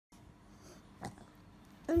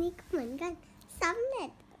รงนี้ก็เหมือนกันสำเร็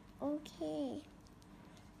จโอเค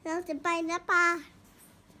เราจะไปนะปา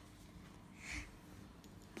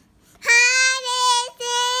Hi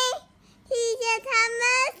Daisy Teacher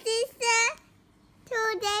Thomas sister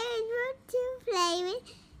Today we want to play with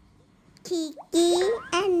Kiki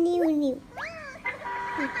and New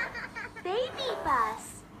BabyBus.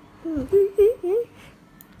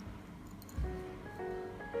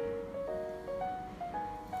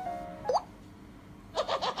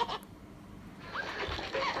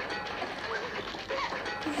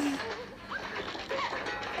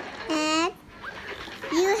 And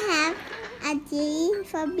you have a G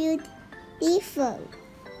for beautiful.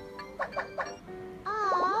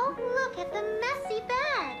 Oh, look at the messy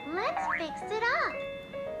bed. Let's fix it up.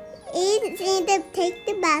 Take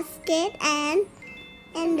the basket and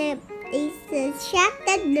it's a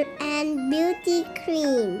chocolate and beauty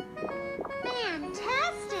cream.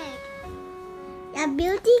 Fantastic. A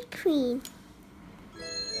beauty cream.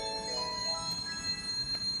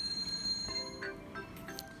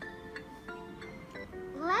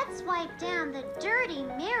 Let's wipe down the dirty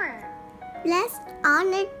mirror. Let's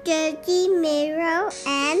on a dirty mirror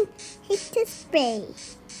and hit the spray.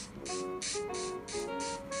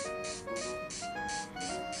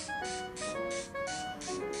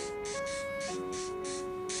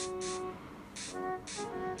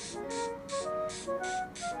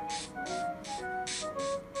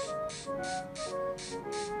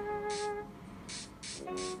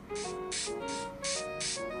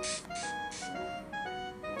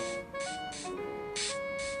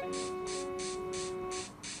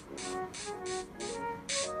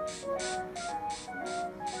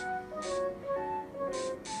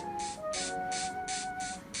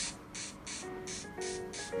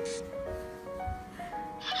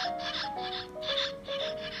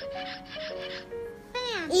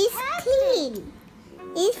 It's clean.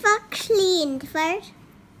 It's for clean first.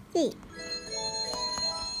 See.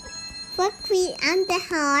 For clean and the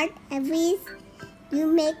hard, you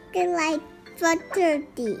make it like for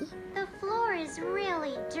dirty. The floor is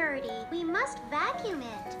really dirty. We must vacuum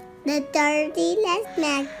it. The dirty, let's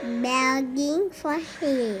make bagging for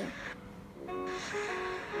hair.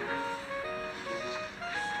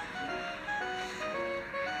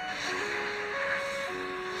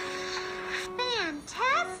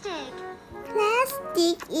 Fantastic.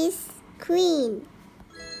 Plastic is clean.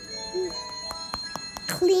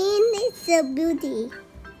 Clean is a beauty.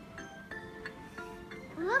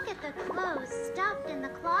 Look at the clothes stuffed in the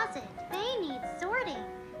closet. They need sorting.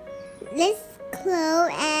 Let's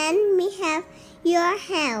close and we have your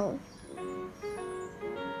house.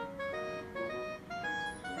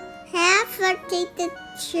 Have to take the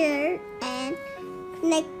shirt and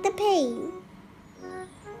connect the paint.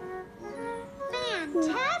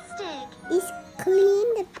 Fantastic. It's clean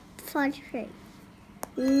the portrait.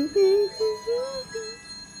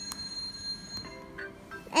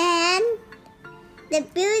 And the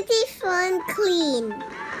beautiful clean.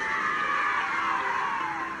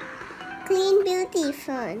 Clean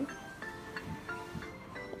beautiful.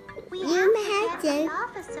 We You have to have get the to-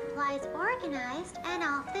 office supplies organized and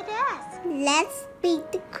off the desk. Let's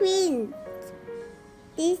pick the queen.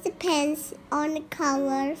 This depends on the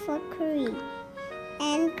color for cream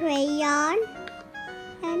and crayon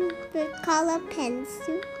and the color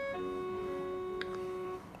pencil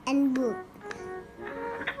and book.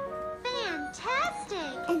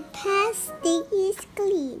 Fantastic. And plastic is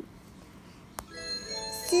clean.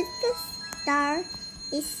 Superstar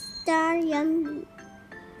is star yummy.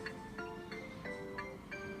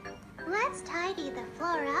 Let's tidy the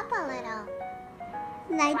floor up a little.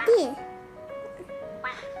 Like this.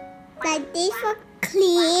 Like this for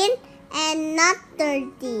clean and not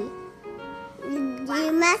dirty.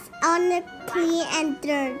 You must only clean and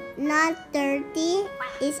dirt, not dirty.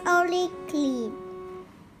 It's only clean.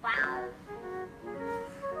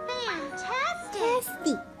 Fantastic.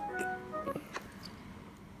 Plastic.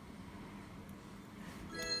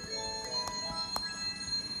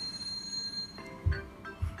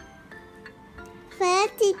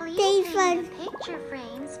 Plastic Please paper. hang the picture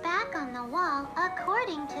frames back on the wall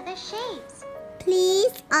according to the shapes.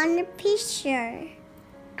 Please on the picture.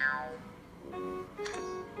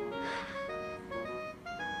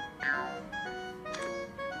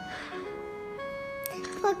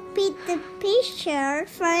 For the picture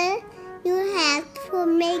first, you have to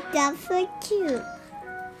make up for two.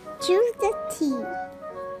 Choose the T.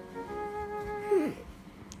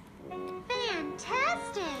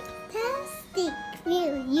 Fantastic. Plastic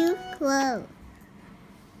will you close.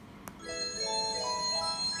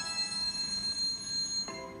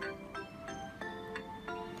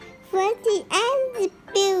 For the end, the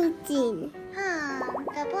 18.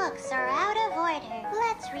 The books are out of order.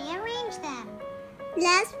 Let's rearrange them.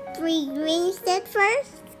 Let's rearrange the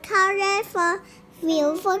first color for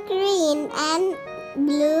wheel for green and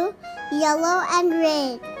blue, yellow and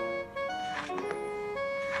red.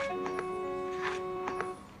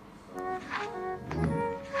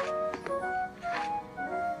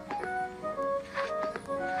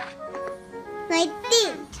 Like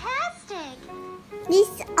this. Fantastic!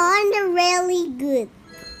 These are really good.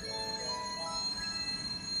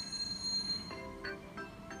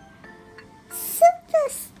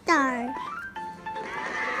 Superstar.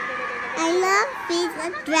 I love this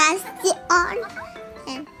dress on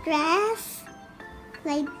and dress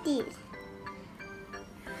like this.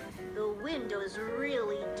 The window's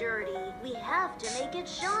really dirty. We have to make it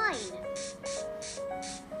shine.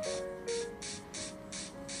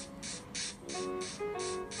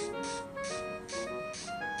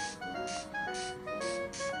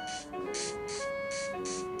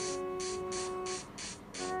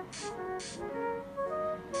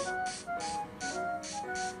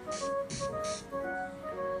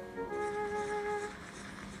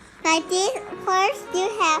 Like this, first you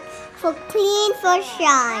have for clean for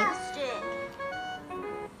shine. Fantastic!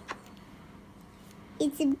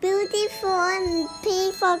 It's beautiful and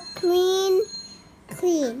pink for clean.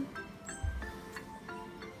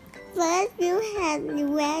 First you have the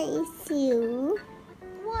red issue.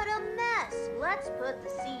 What a mess! Let's put the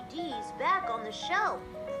CDs back on the shelf.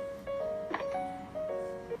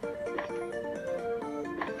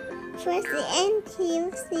 First the end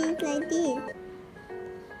you see like this.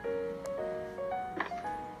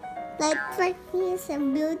 Like for here's a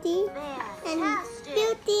beauty and Fantastic!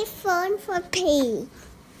 beauty phone for pay.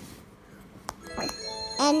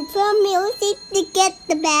 And for music to get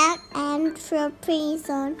the back and for praise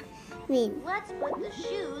on win. Let's put the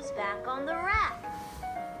shoes back on the rack.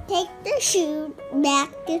 Take the shoe back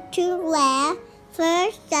to left.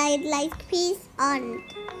 First side like peace on.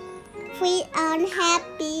 Feet on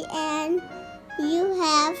happy and you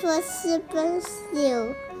have a super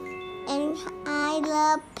seal. And I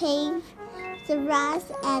love pink, the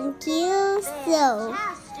rust and cute so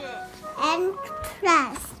Fantastic! and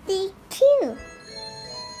plastic too.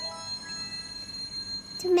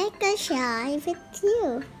 To make a shine with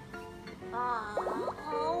you.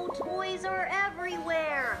 Oh, toys are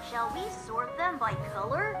everywhere. Shall we sort them by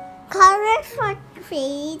color? Color for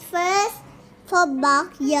feet first for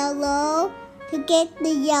box yellow to get the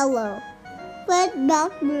yellow. First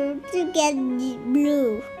box blue to get the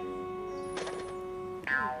blue.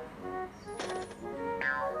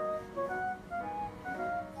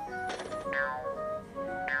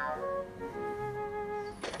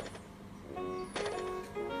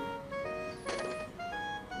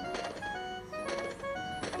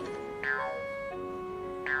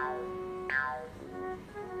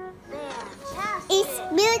 Fantastic! It's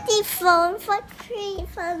beautiful for tree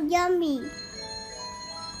for yummy.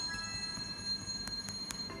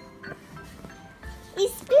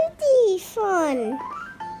 It's beautiful.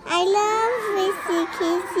 I love with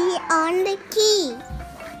kissy on the key.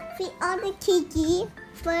 Fit on the key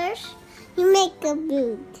first. You make a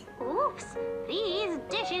boot. Oops, these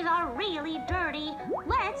dishes are really dirty.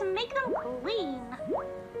 Let's make them clean.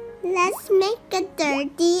 Let's make it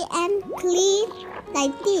dirty and clean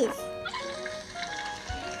like this.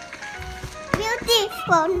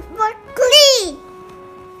 Beautiful for clean.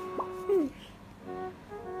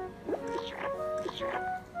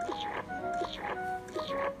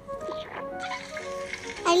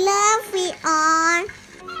 I love it on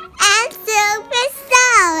and super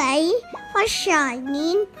sorry for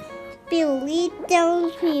shining beauty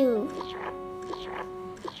those you.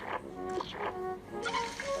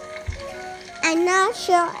 I'm not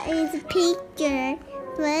sure it's a picture.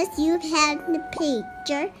 First you have the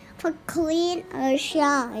picture for clean or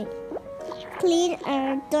shine. Clean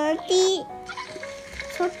or dirty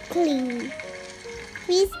for clean.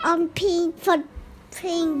 Piece on pink for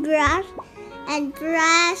pink brush and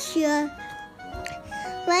brush your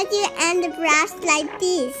when you end the brush like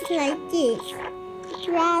this.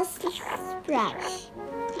 Brush.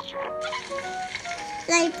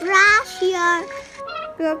 Like brush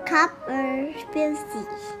your cup or beauty.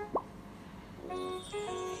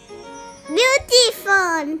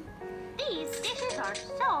 Beautiful. These dishes are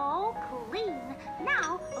so clean.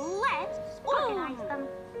 Now let's organize them.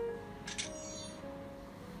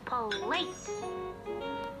 Plate,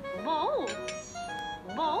 bowl,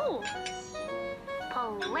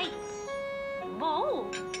 plate,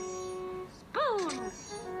 bowl, spoon,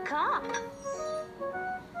 cup,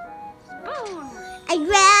 spoon. I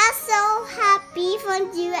was so happy for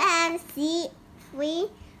you and see we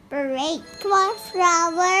red for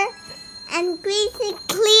flower, and green is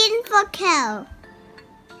clean for cow.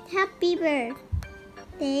 Happy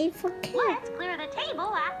birthday for cow. Let's clear the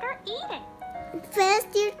table after eating. First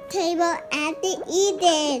your table after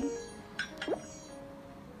eating.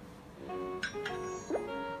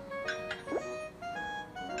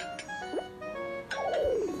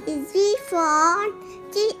 Is V for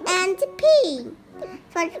G and P.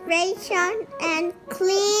 Frustration and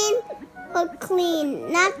clean for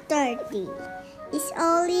clean, not dirty. It's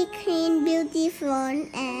only clean, beautiful,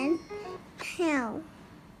 and health.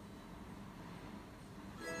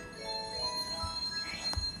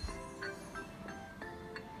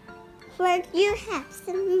 First, you have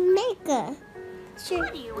some makeup.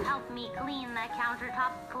 Could you help me clean the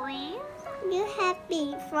countertop, please? You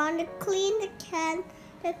happy from the clean the can,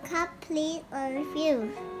 the cup, please, or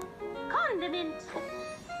refuse. Condiment,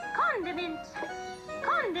 condiment,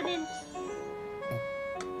 condiment.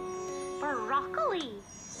 Broccoli,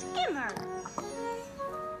 skimmer.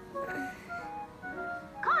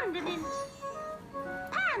 Condiment,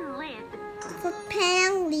 pan lid. For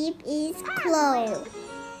pan lip is closed.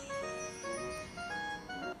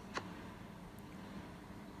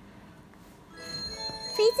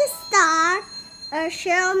 Pick a star or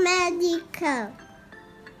show medical.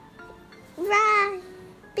 Right.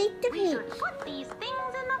 Pick the We page. should put these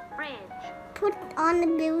things in the fridge. Put on the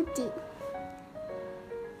beauty.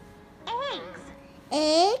 Eggs,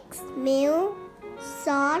 Eggs, milk,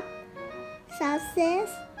 salt, sauces,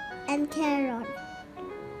 and carrot.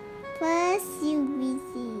 First you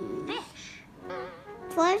receive. fish,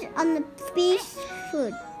 First on the fish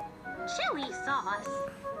food. chili sauce,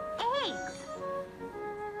 eggs,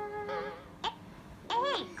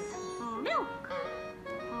 eggs, milk,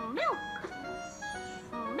 milk,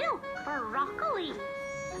 milk, broccoli,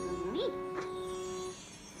 meat.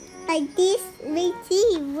 Like this, we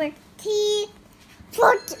see with tea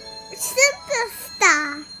for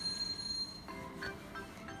superstar.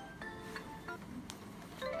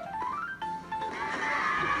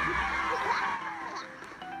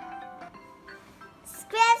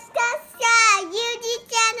 Subscribe, YouTube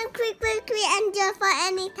channel, quick, and just for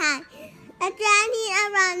any time.